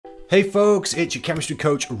Hey folks, it's your chemistry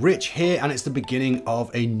coach Rich here, and it's the beginning of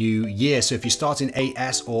a new year. So if you're starting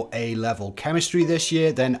AS or A-level chemistry this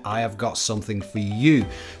year, then I have got something for you.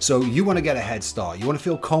 So you want to get a head start, you want to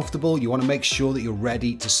feel comfortable, you want to make sure that you're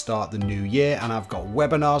ready to start the new year, and I've got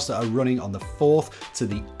webinars that are running on the 4th to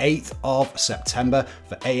the 8th of September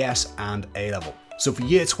for AS and A-level. So for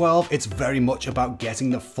year 12, it's very much about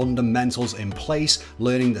getting the fundamentals in place,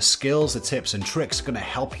 learning the skills, the tips and tricks going to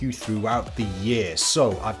help you throughout the year.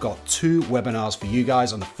 So I've got two webinars for you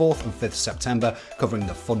guys on the 4th and 5th September covering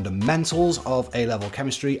the fundamentals of A-level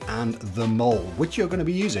chemistry and the mole, which you're going to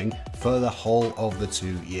be using for the whole of the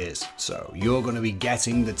 2 years. So you're going to be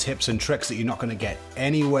getting the tips and tricks that you're not going to get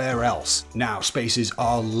anywhere else. Now, spaces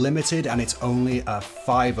are limited and it's only a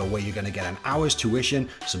 $5 where you're going to get an hour's tuition,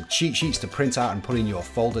 some cheat sheets to print out and put in your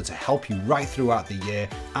folder to help you right throughout the year,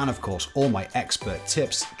 and of course all my expert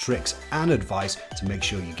tips, tricks and advice to make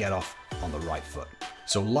sure you get off on the right foot.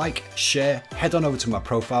 So like, share, head on over to my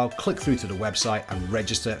profile, click through to the website and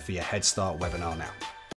register for your Head Start webinar now.